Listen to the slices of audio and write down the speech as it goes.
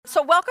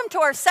So welcome to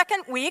our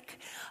second week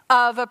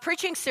of a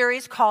preaching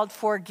series called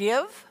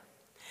Forgive.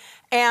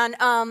 And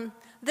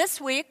this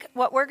week,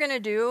 what we're going to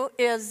do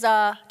is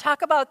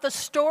talk about the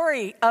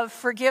story of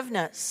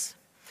forgiveness.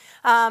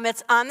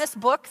 It's on this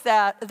book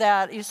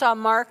that you saw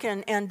Mark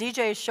and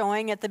DJ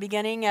showing at the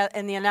beginning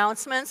in the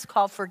announcements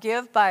called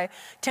Forgive by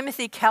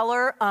Timothy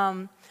Keller.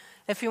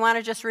 If you want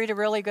to just read a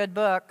really good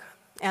book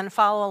and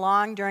follow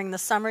along during the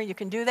summer, you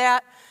can do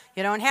that.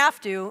 You don't have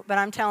to, but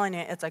I'm telling you,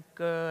 it's a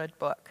good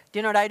book. Do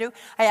you know what I do?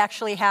 I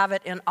actually have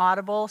it in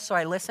Audible, so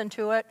I listen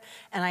to it,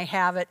 and I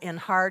have it in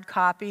hard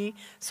copy,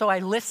 so I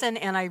listen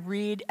and I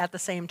read at the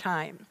same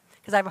time,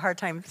 because I have a hard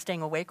time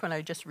staying awake when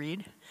I just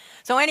read.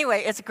 So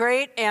anyway, it's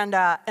great, and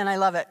I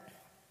love it.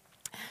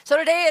 So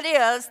today it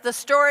is the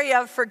story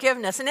of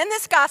forgiveness. And in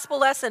this gospel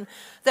lesson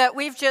that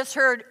we've just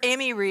heard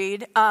Amy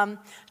read,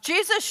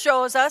 Jesus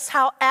shows us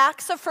how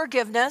acts of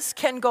forgiveness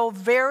can go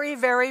very,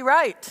 very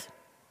right,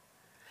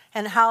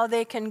 and how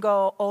they can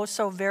go oh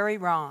so very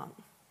wrong.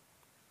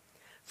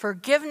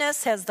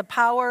 Forgiveness has the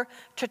power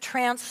to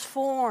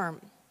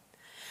transform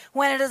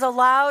when it is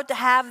allowed to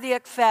have the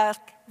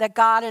effect that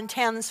God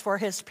intends for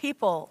his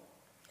people.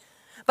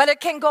 But it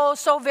can go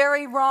so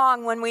very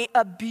wrong when we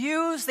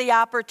abuse the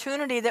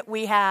opportunity that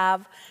we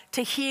have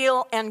to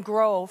heal and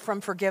grow from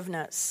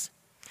forgiveness.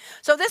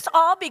 So this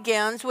all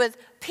begins with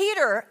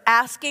Peter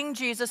asking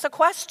Jesus a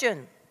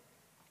question.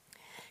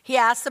 He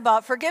asks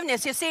about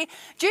forgiveness. You see,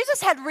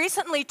 Jesus had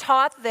recently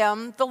taught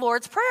them the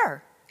Lord's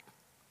Prayer.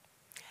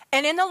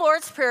 And in the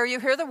Lord's Prayer, you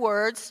hear the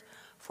words,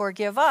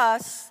 "Forgive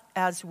us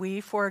as we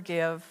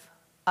forgive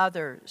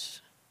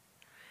others."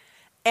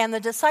 And the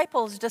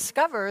disciples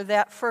discover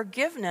that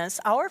forgiveness,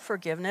 our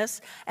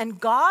forgiveness, and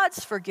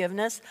God's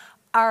forgiveness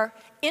are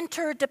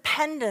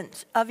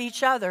interdependent of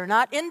each other.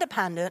 Not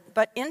independent,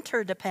 but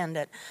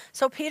interdependent.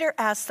 So Peter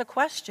asks the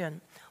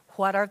question,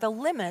 what are the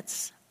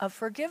limits of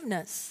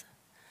forgiveness?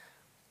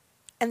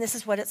 And this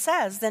is what it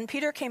says. Then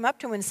Peter came up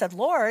to him and said,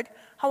 "Lord,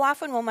 how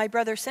often will my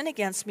brother sin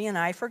against me and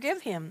I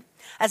forgive him?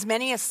 As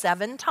many as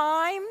 7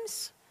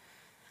 times?"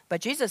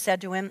 But Jesus said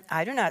to him,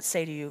 "I do not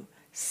say to you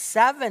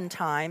 7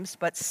 times,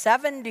 but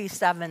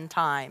 77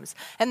 times.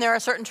 And there are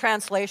certain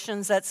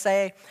translations that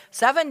say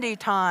 70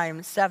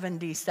 times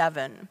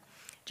 77.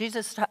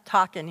 Jesus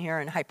talking here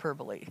in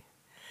hyperbole.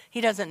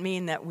 He doesn't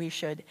mean that we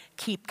should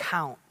keep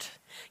count.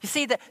 You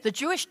see, the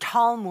Jewish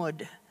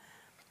Talmud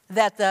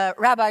that the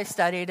rabbi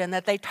studied and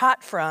that they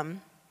taught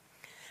from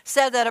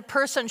said that a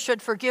person should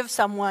forgive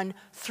someone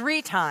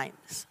 3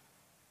 times.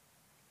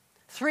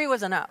 3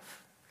 was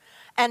enough.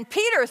 And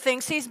Peter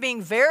thinks he's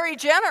being very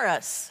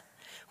generous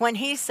when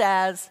he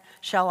says,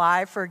 "Shall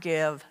I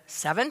forgive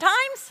 7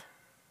 times?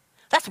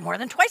 That's more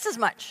than twice as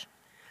much."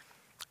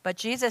 But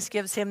Jesus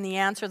gives him the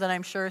answer that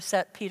I'm sure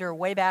set Peter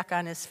way back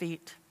on his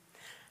feet.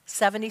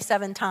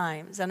 77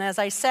 times. And as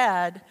I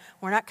said,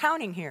 we're not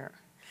counting here.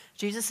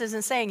 Jesus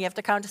isn't saying you have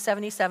to count to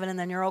 77 and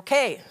then you're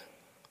okay.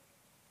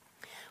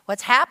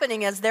 What's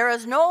happening is there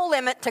is no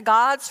limit to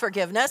God's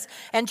forgiveness,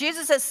 and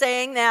Jesus is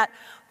saying that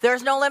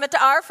there's no limit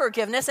to our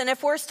forgiveness, and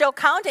if we're still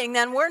counting,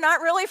 then we're not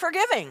really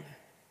forgiving.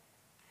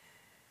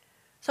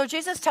 So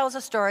Jesus tells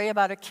a story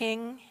about a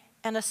king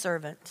and a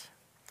servant.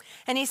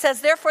 And he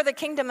says, "Therefore the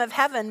kingdom of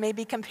heaven may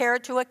be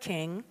compared to a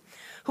king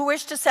who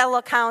wished to settle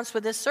accounts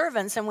with his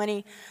servants. And when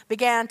he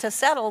began to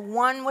settle,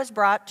 one was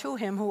brought to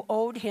him who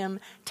owed him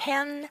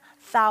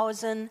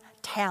 10,000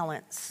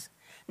 talents.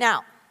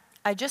 Now,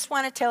 I just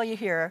want to tell you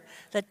here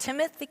that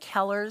Timothy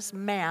Keller's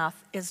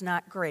math is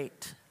not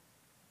great.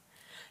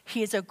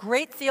 He is a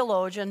great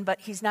theologian, but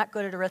he's not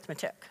good at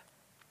arithmetic.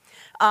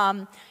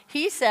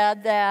 He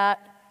said that,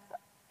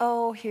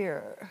 that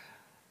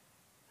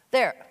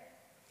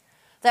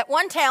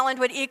 1 talent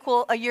would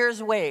equal a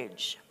year's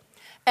wage.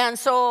 And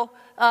so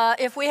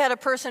if we had a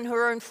person who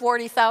earned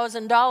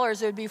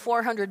 $40,000, it would be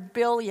 400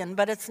 billion,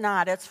 but it's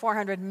not. It's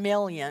 400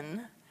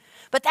 million.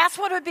 But that's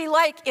what it would be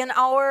like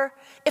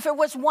if it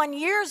was 1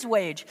 year's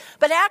wage.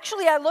 But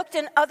actually, I looked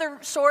in other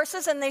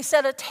sources, and they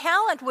said a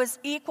talent was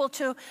equal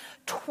to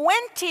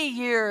 20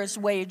 years'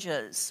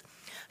 wages.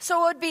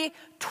 So it would be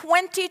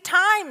 20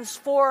 times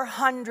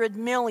 400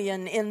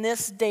 million in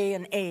this day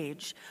and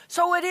age.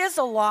 So it is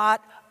a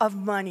lot of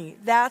money.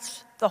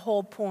 That's the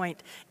whole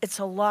point. It's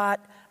a lot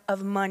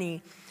of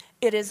money.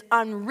 It is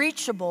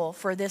unreachable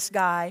for this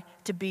guy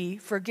to be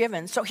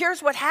forgiven. So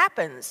here's what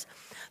happens.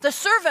 The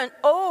servant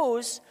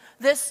owes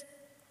this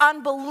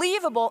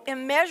unbelievable,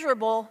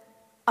 immeasurable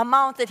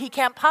amount that he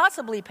can't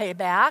possibly pay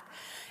back.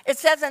 It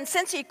says, and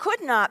since he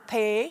could not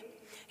pay,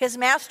 his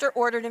master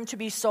ordered him to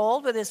be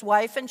sold with his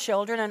wife and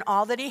children and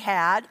all that he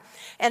had,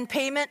 and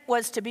payment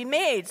was to be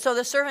made. So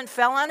the servant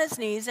fell on his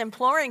knees,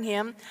 imploring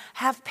him,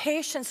 "Have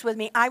patience with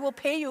me, I will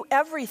pay you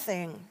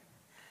everything."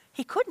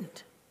 He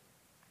couldn't.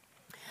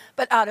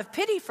 But out of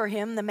pity for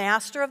him, the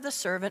master of the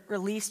servant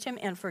released him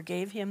and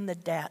forgave him the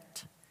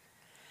debt.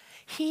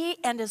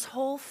 He and his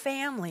whole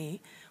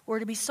family were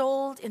to be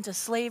sold into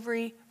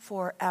slavery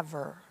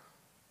forever.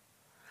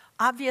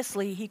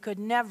 Obviously, he could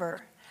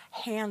never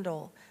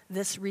handle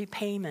this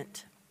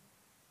repayment,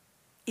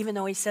 even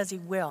though he says he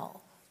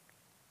will.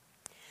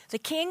 The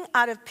king,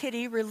 out of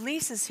pity,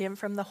 releases him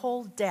from the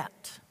whole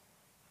debt.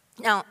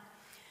 Now,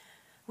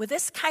 with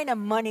this kind of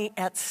money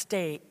at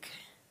stake,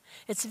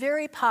 it's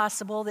very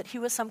possible that he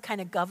was some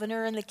kind of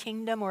governor in the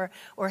kingdom or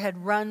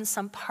had run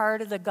some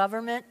part of the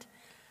government.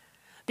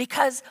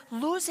 Because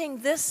losing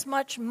this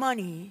much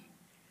money,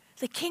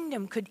 the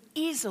kingdom could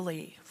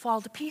easily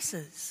fall to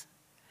pieces.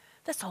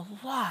 That's a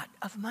lot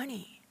of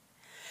money.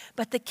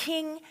 But the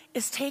king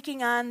is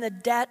taking on the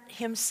debt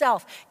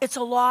himself. It's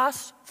a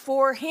loss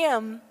for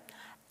him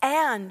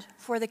and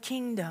for the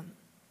kingdom.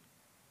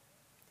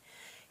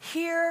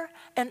 Here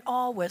and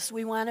always,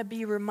 we want to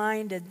be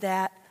reminded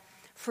that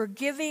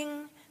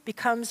forgiving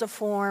becomes a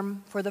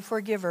form for the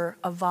forgiver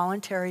of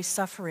voluntary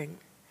suffering.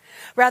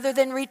 Rather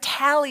than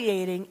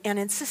retaliating and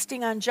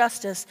insisting on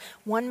justice,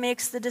 one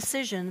makes the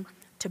decision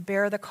to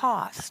bear the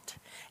cost.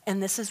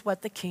 And this is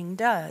what the king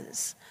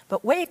does.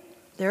 But wait,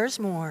 there's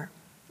more.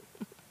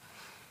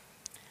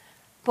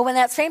 But when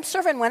that same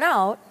servant went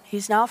out,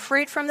 he's now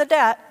freed from the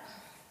debt.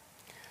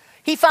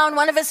 He found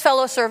one of his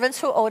fellow servants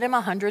who owed him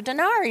 100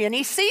 denarii, and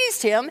he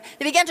seized him and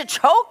began to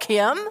choke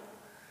him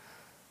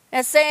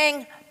and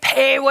saying,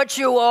 "Pay what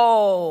you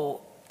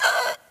owe."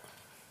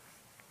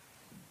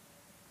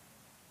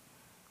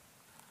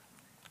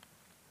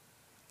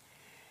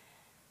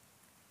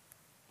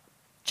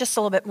 Just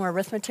a little bit more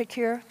arithmetic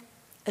here.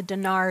 A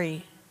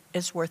denarii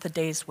is worth a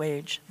day's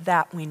wage.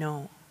 That we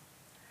know.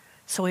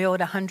 So he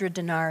owed 100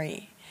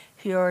 denarii.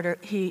 He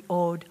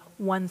owed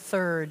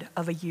 1/3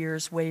 of a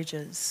year's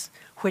wages,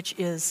 which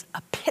is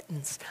a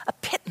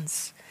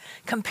pittance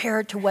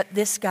compared to what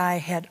this guy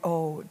had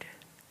owed.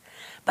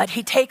 But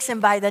he takes him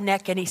by the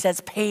neck and he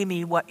says, "Pay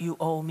me what you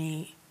owe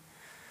me."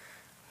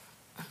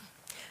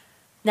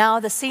 Now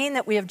the scene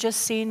that we have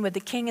just seen with the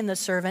king and the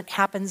servant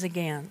happens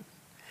again.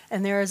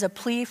 And there is a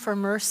plea for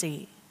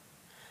mercy.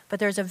 But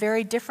there's a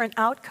very different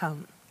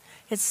outcome.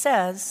 It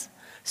says,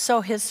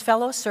 "So his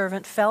fellow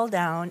servant fell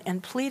down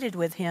and pleaded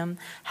with him,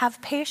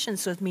 'Have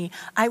patience with me,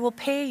 I will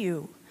pay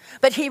you.'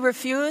 But he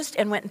refused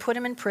and went and put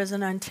him in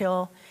prison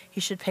until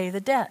he should pay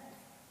the debt.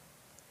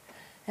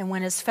 And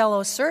when his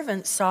fellow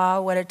servants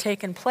saw what had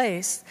taken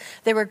place,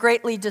 they were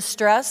greatly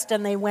distressed,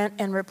 and they went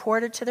and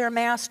reported to their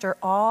master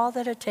all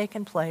that had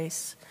taken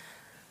place.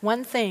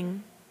 One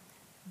thing,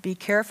 be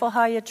careful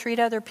how you treat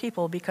other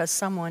people, because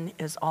someone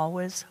is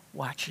always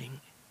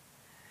watching."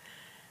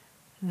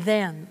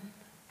 Then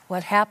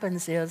what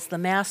happens is the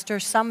master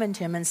summoned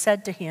him and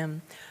said to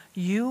him,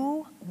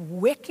 "You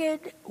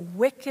wicked,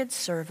 wicked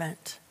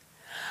servant.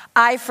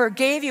 I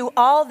forgave you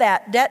all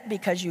that debt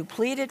because you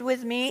pleaded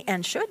with me,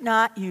 and should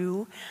not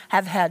you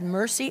have had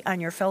mercy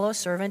on your fellow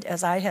servant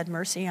as I had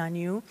mercy on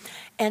you?"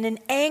 And in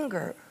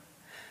anger,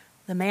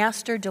 the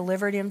master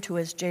delivered him to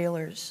his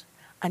jailers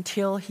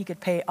until he could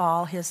pay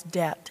all his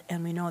debt.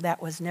 And we know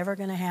that was never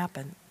going to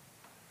happen.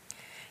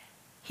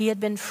 He had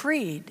been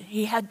freed.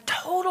 He had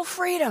total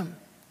freedom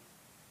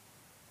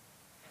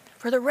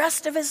for the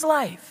rest of his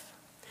life.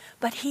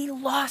 But he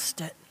lost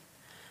it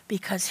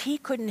because he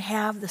couldn't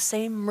have the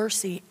same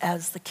mercy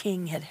as the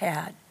king had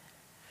had,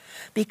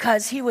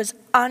 because he was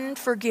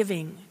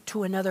unforgiving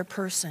to another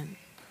person.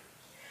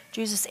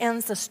 Jesus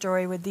ends the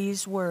story with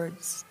these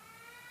words.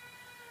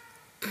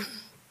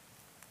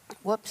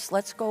 Whoops,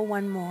 let's go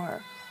one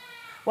more.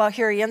 Well,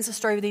 here he ends the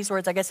story with these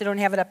words. I guess I don't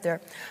have it up there.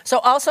 "So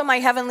also my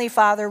heavenly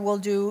Father will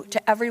do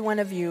to every one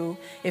of you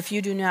if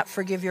you do not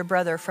forgive your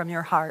brother from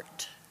your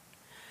heart."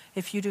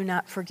 If you do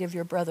not forgive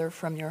your brother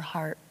from your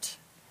heart.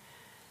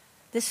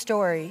 This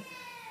story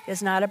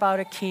is not about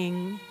a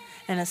king,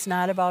 and it's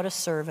not about a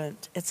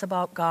servant. It's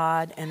about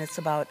God, and it's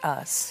about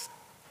us.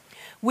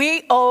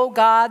 We owe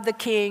God the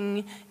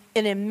King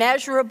an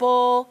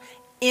immeasurable,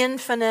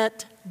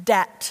 infinite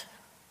debt.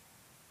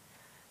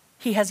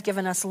 He has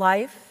given us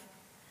life.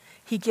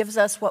 He gives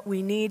us what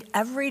we need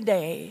every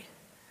day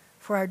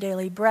for our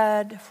daily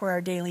bread, for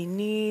our daily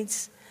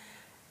needs.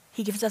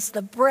 He gives us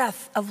the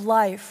breath of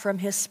life from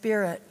His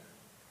Spirit.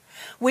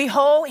 We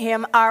owe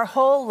Him our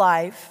whole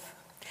life,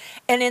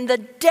 and in the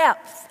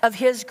depth of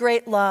His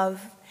great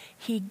love,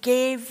 He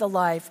gave the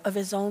life of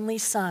His only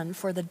Son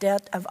for the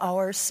debt of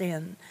our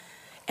sin,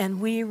 and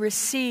we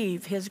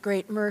receive His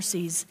great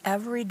mercies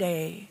every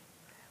day.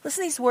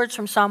 Listen to these words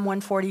from Psalm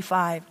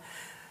 145.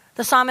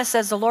 The psalmist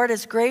says, "The Lord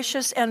is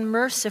gracious and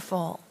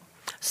merciful,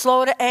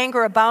 slow to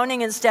anger,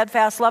 abounding in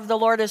steadfast love. The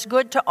Lord is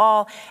good to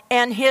all,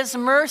 and His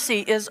mercy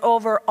is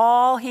over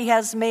all He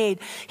has made."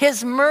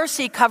 His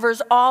mercy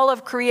covers all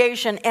of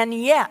creation, and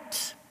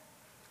yet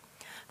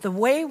the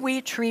way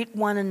we treat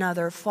one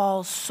another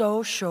falls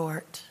so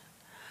short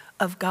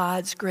of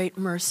God's great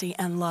mercy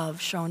and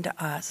love shown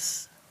to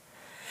us.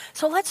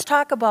 So let's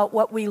talk about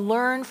what we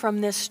learn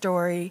from this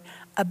story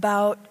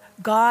about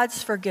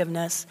God's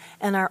forgiveness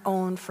and our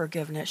own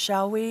forgiveness,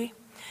 shall we?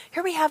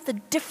 Here we have the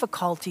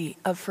difficulty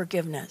of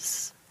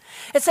forgiveness.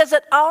 It says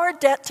that our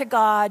debt to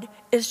God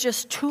is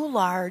just too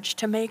large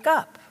to make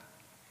up.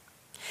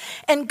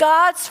 And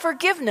God's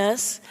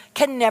forgiveness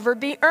can never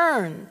be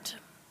earned.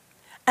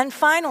 And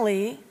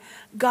finally,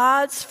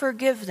 God's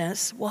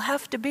forgiveness will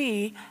have to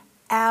be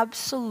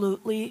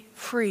absolutely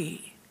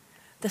free.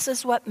 This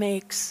is what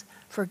makes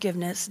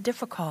forgiveness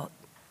difficult.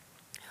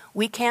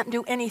 We can't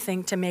do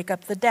anything to make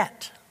up the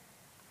debt.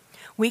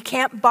 We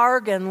can't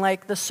bargain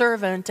like the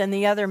servant and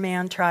the other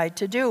man tried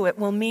to do. It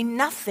will mean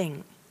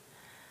nothing.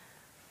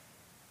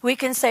 We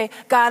can say,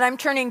 God, I'm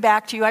turning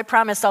back to you. I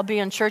promise I'll be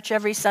in church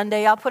every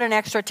Sunday. I'll put an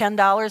extra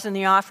 $10 in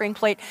the offering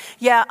plate.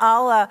 Yeah,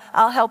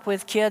 I'll help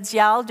with kids.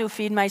 Yeah, I'll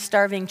feed my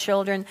starving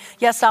children.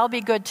 Yes, I'll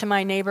be good to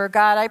my neighbor.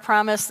 God, I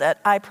promise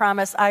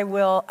I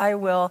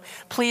will.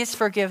 Please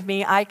forgive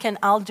me.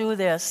 I'll do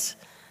this.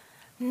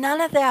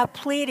 None of that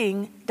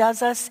pleading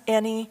does us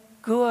any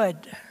good.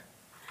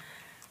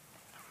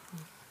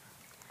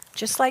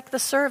 Just like the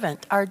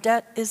servant, our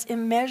debt is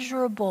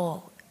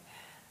immeasurable.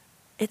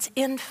 It's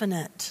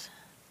infinite.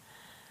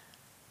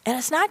 And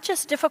it's not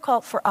just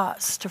difficult for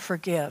us to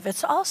forgive.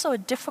 It's also a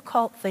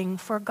difficult thing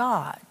for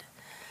God.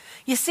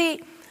 You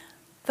see,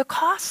 the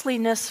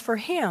costliness for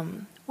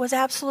him was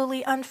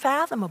absolutely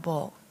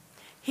unfathomable.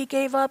 He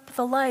gave up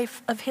the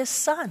life of his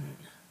son.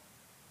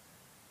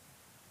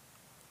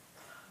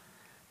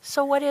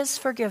 So what is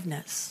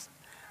forgiveness?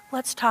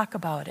 Let's talk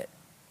about it.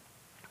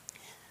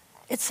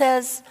 It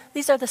says,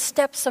 these are the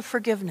steps of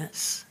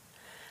forgiveness.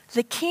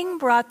 The king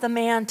brought the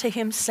man to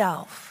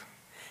himself.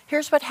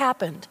 Here's what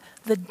happened.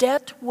 The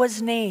debt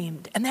was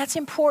named, and that's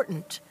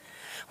important.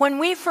 When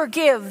we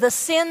forgive, the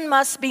sin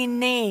must be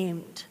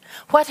named.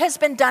 What has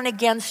been done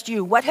against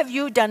you? What have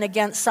you done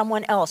against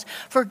someone else?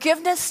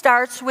 Forgiveness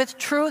starts with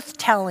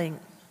truth-telling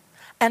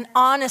and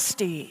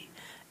honesty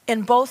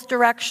in both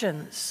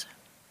directions.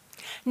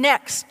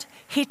 Next,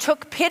 he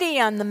took pity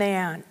on the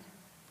man.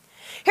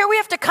 Here we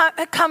have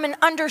to come and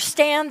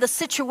understand the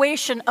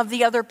situation of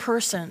the other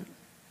person.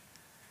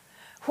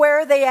 Where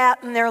are they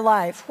at in their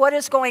life? What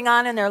is going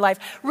on in their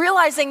life?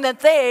 Realizing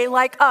that they,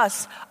 like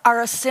us,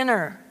 are a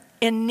sinner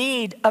in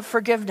need of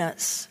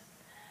forgiveness.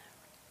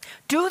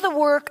 Do the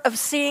work of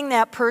seeing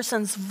that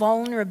person's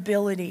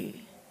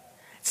vulnerability.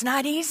 It's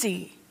not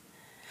easy.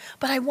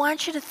 But I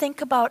want you to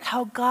think about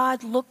how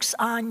God looks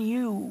on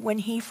you when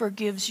he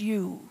forgives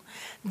you.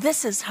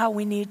 This is how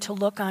we need to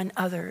look on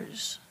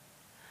others.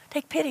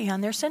 Take pity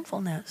on their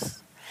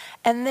sinfulness.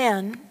 And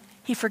then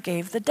he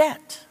forgave the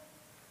debt.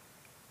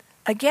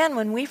 Again,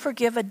 when we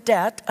forgive a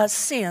debt, a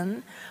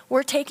sin,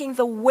 we're taking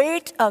the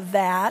weight of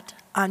that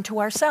onto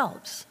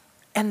ourselves.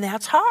 And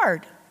that's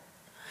hard.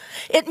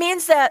 It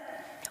means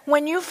that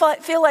when you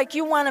feel like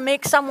you want to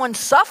make someone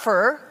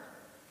suffer,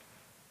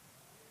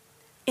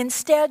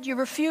 instead you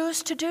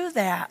refuse to do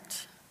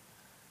that.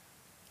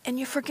 And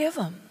you forgive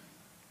them.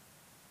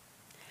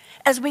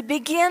 As we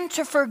begin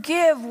to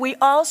forgive, we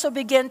also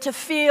begin to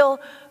feel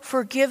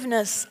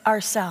forgiveness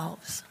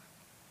ourselves.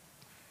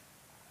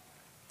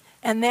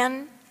 And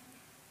then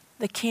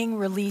the king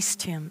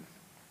released him.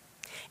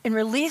 In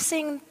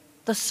releasing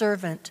the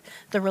servant,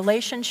 the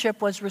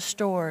relationship was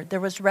restored. There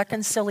was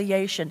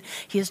reconciliation.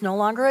 He is no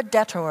longer a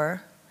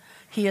debtor.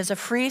 He is a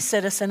free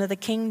citizen of the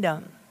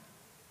kingdom.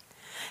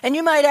 And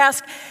you might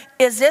ask,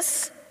 is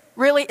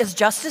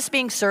justice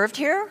being served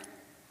here?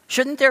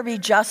 Shouldn't there be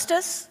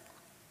justice?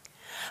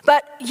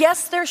 But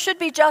yes, there should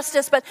be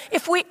justice, but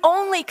if we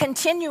only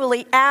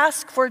continually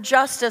ask for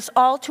justice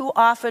all too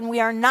often, we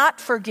are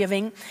not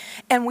forgiving,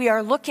 and we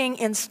are looking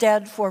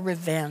instead for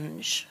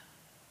revenge.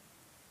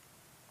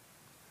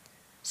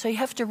 So you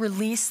have to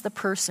release the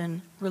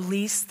person,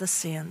 release the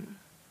sin.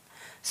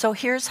 So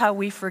here's how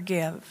we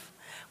forgive.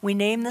 We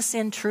name the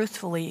sin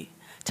truthfully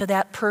to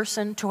that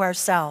person, to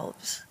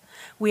ourselves.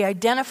 We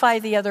identify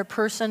the other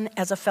person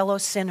as a fellow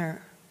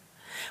sinner.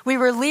 We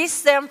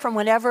release them from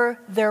whatever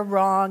their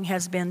wrong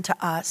has been to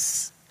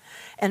us.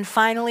 And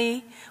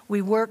finally,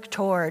 we work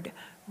toward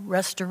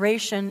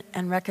restoration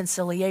and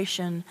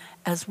reconciliation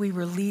as we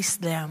release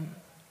them.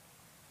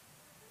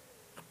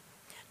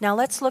 Now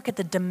let's look at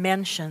the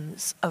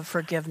dimensions of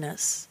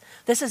forgiveness.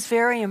 This is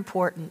very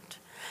important.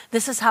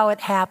 This is how it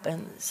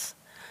happens.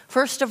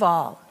 First of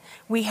all,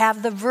 we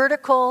have the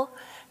vertical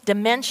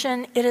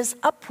dimension. It is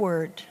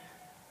upward.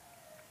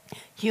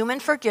 Human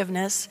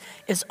forgiveness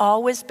is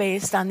always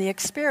based on the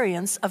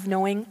experience of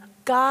knowing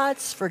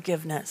God's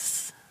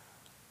forgiveness.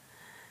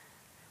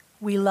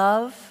 We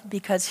love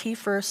because he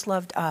first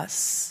loved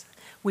us.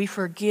 We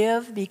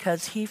forgive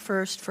because he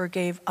first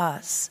forgave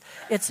us.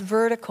 It's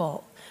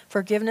vertical.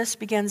 Forgiveness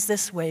begins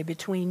this way,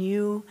 between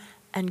you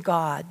and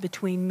God,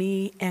 between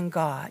me and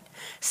God.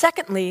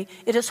 Secondly,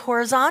 it is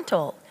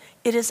horizontal.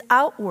 It is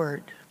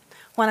outward.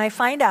 When I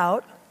find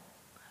out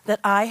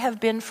that I have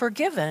been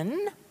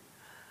forgiven,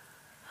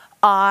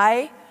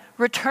 I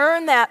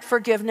return that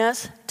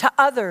forgiveness to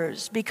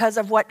others because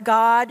of what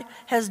God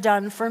has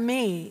done for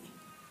me.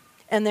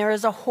 And there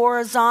is a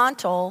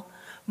horizontal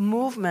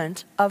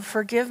movement of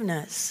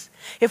forgiveness.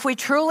 If we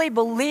truly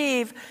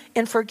believe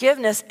in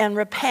forgiveness and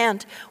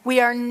repent,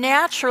 we are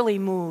naturally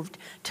moved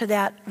to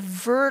that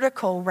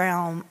vertical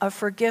realm of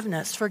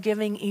forgiveness,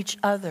 forgiving each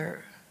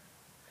other.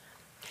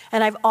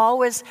 And I've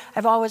always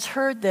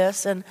heard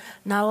this, and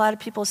not a lot of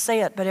people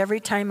say it, but every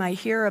time I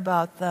hear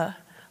about the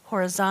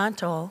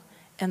horizontal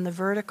and the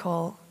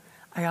vertical,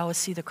 I always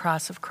see the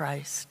cross of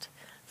Christ,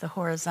 the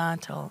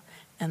horizontal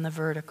and the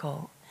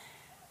vertical.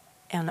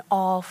 And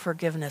all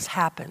forgiveness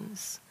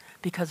happens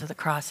because of the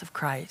cross of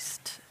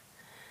Christ.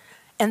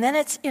 And then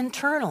it's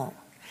internal.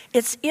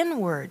 It's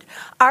inward.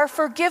 Our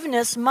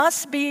forgiveness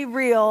must be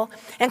real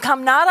and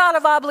come not out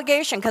of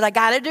obligation, because I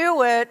got to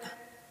do it.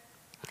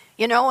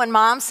 You know, when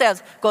mom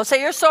says, go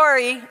say you're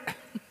sorry.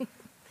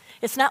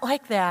 It's not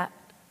like that.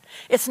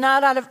 It's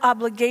not out of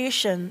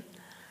obligation,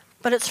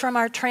 but it's from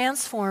our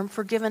transformed,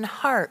 forgiven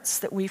hearts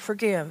that we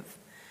forgive.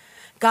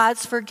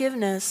 God's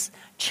forgiveness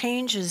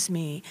changes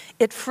me.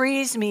 It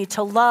frees me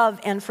to love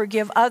and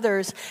forgive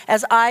others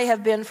as I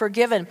have been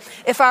forgiven.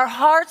 If our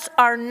hearts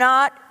are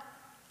not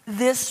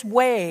this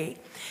way,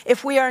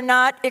 if we are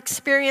not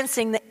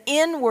experiencing the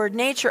inward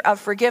nature of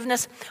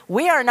forgiveness,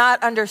 we are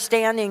not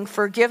understanding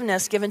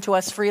forgiveness given to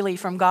us freely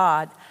from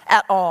God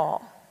at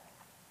all.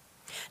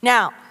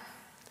 Now,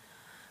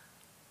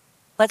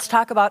 let's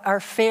talk about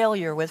our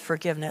failure with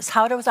forgiveness.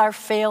 How does our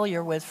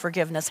failure with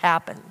forgiveness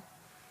happen?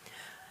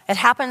 It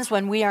happens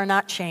when we are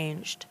not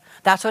changed.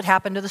 That's what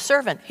happened to the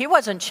servant. He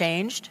wasn't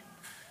changed.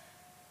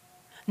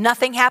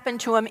 Nothing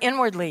happened to him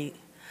inwardly.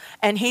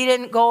 And he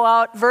didn't go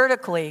out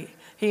vertically.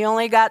 He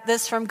only got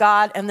this from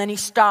God, and then he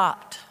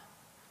stopped.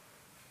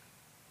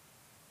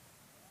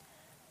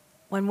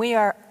 When we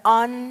are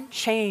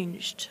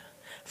unchanged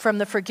from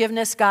the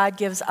forgiveness God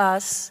gives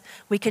us,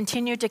 we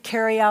continue to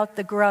carry out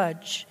the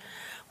grudge.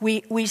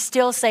 We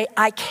still say,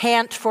 I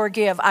can't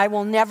forgive. I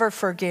will never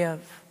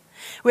forgive.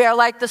 We are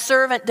like the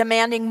servant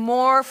demanding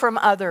more from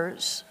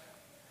others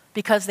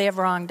because they have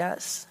wronged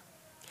us.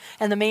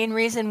 And the main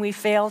reason we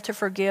fail to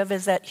forgive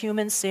is that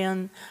human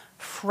sin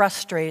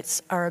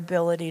frustrates our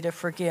ability to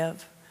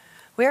forgive.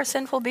 We are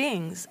sinful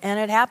beings, and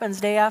it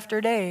happens day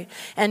after day.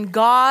 And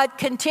God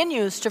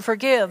continues to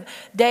forgive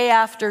day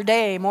after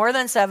day, more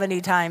than 70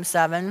 times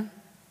 7.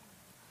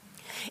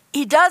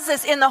 He does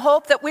this in the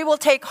hope that we will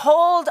take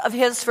hold of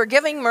his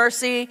forgiving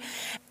mercy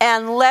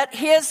and let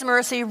his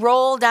mercy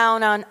roll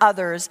down on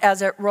others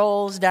as it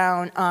rolls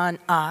down on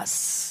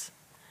us.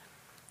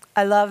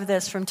 I love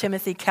this from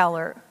Timothy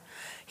Keller.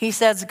 He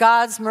says,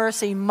 God's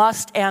mercy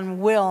must and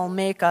will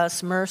make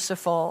us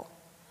merciful.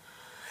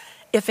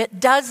 If it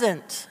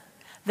doesn't,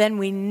 then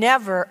we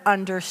never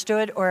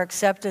understood or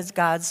accepted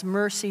God's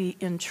mercy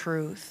in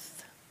truth.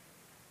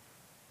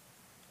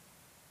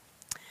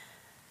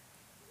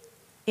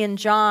 In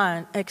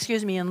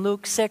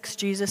Luke 6,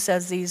 Jesus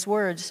says these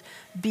words,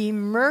 be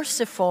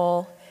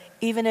merciful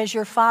even as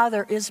your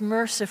Father is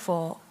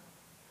merciful.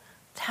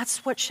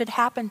 That's what should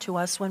happen to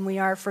us when we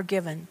are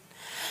forgiven.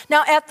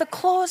 Now, at the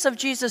close of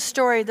Jesus'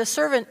 story, the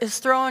servant is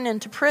thrown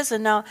into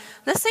prison. Now,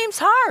 this seems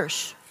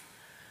harsh.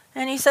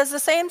 And he says the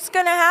same's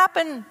going to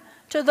happen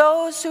to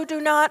those who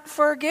do not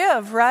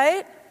forgive,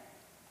 right?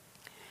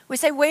 We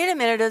say, wait a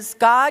minute, is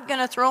God going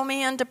to throw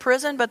me into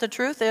prison? But the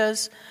truth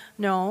is,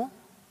 no.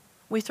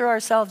 We throw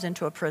ourselves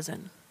into a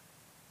prison.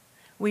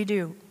 We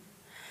do.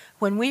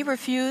 When we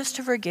refuse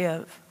to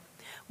forgive,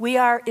 we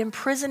are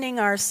imprisoning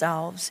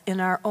ourselves in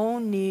our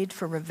own need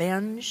for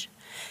revenge,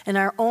 in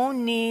our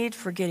own need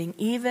for getting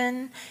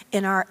even,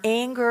 in our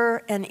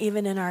anger, and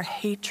even in our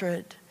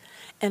hatred,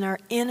 and our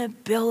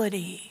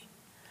inability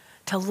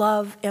to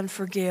love and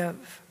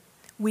forgive.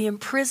 We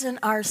imprison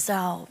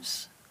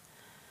ourselves.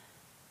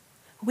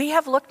 We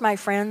have looked, my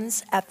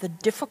friends, at the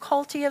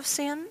difficulty of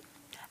sin,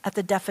 at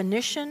the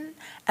definition,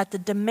 at the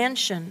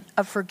dimension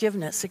of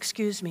forgiveness,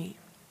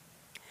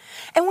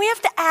 And we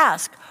have to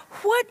ask,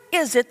 what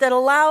is it that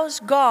allows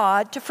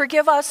God to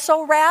forgive us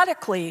so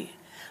radically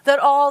that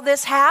all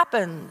this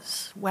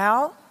happens?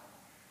 Well,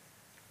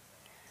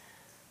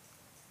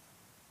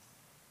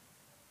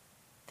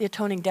 the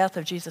atoning death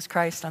of Jesus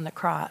Christ on the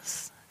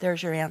cross.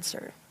 There's your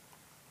answer.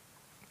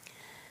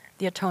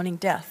 The atoning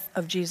death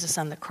of Jesus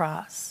on the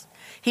cross.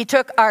 He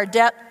took our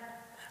debt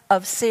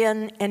of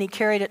sin and he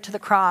carried it to the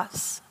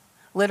cross,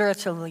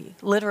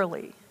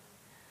 literally,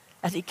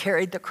 as he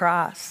carried the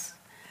cross.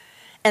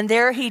 And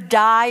there he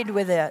died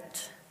with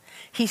it.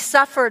 He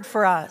suffered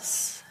for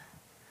us.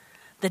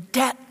 The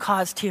debt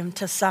caused him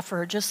to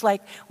suffer, just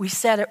like we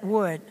said it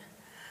would.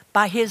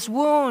 By his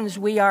wounds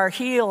we are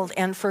healed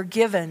and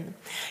forgiven.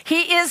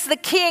 He is the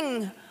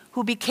king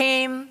who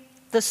became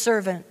the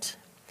servant.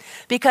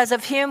 Because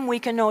of him we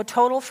can know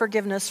total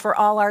forgiveness for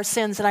all our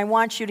sins. And I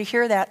want you to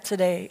hear that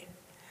today.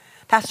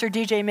 Pastor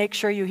DJ makes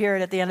sure you hear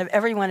it at the end of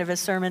every one of his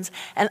sermons.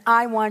 And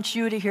I want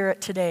you to hear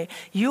it today.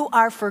 You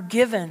are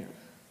forgiven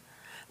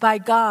by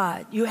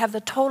God. You have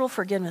the total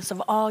forgiveness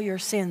of all your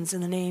sins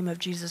in the name of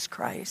Jesus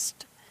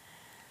Christ.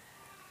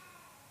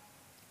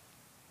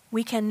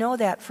 We can know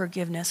that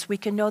forgiveness. We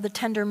can know the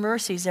tender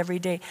mercies every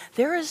day.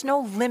 There is no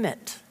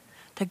limit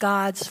to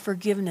God's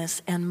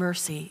forgiveness and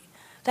mercy.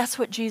 That's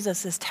what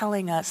Jesus is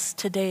telling us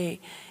today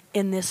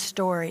in this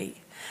story.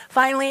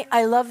 Finally,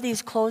 I love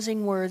these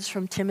closing words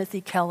from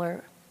Timothy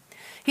Keller.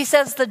 He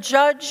says, the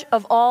judge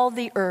of all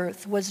the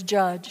earth was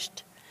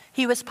judged.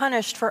 He was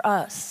punished for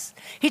us.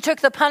 He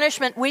took the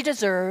punishment we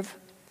deserve.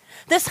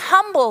 This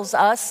humbles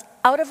us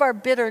out of our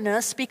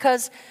bitterness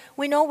because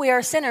we know we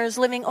are sinners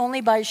living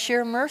only by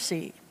sheer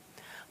mercy.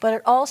 but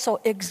it also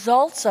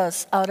exalts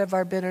us out of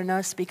our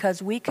bitterness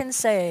because we can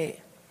say,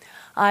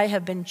 I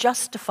have been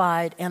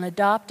justified and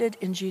adopted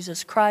in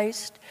Jesus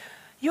Christ.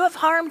 You have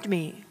harmed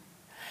me,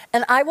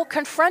 and I will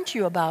confront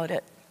you about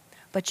it,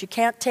 but you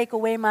can't take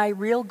away my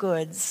real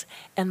goods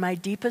and my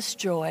deepest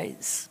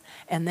joys.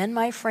 And then,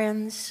 my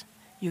friends,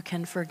 you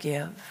can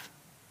forgive.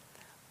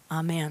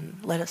 Amen.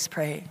 Let us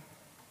pray.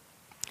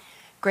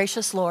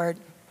 Gracious Lord,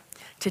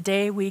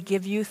 today we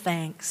give you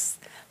thanks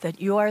that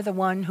you are the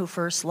one who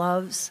first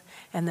loves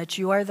and that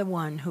you are the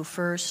one who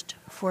first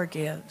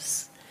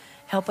forgives.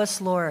 Help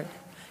us, Lord,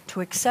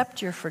 to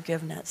accept your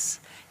forgiveness.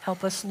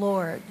 Help us,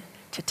 Lord,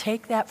 to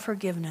take that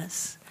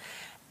forgiveness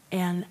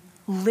and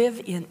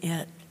live in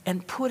it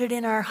and put it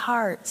in our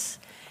hearts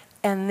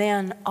and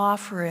then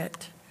offer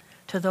it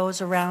to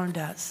those around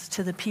us,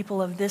 to the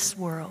people of this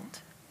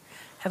world.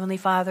 Heavenly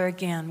Father,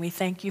 again, we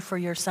thank you for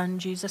your Son,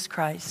 Jesus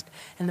Christ,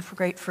 and the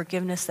great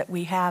forgiveness that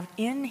we have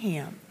in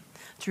him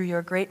through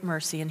your great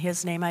mercy. In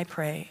his name I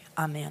pray.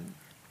 Amen.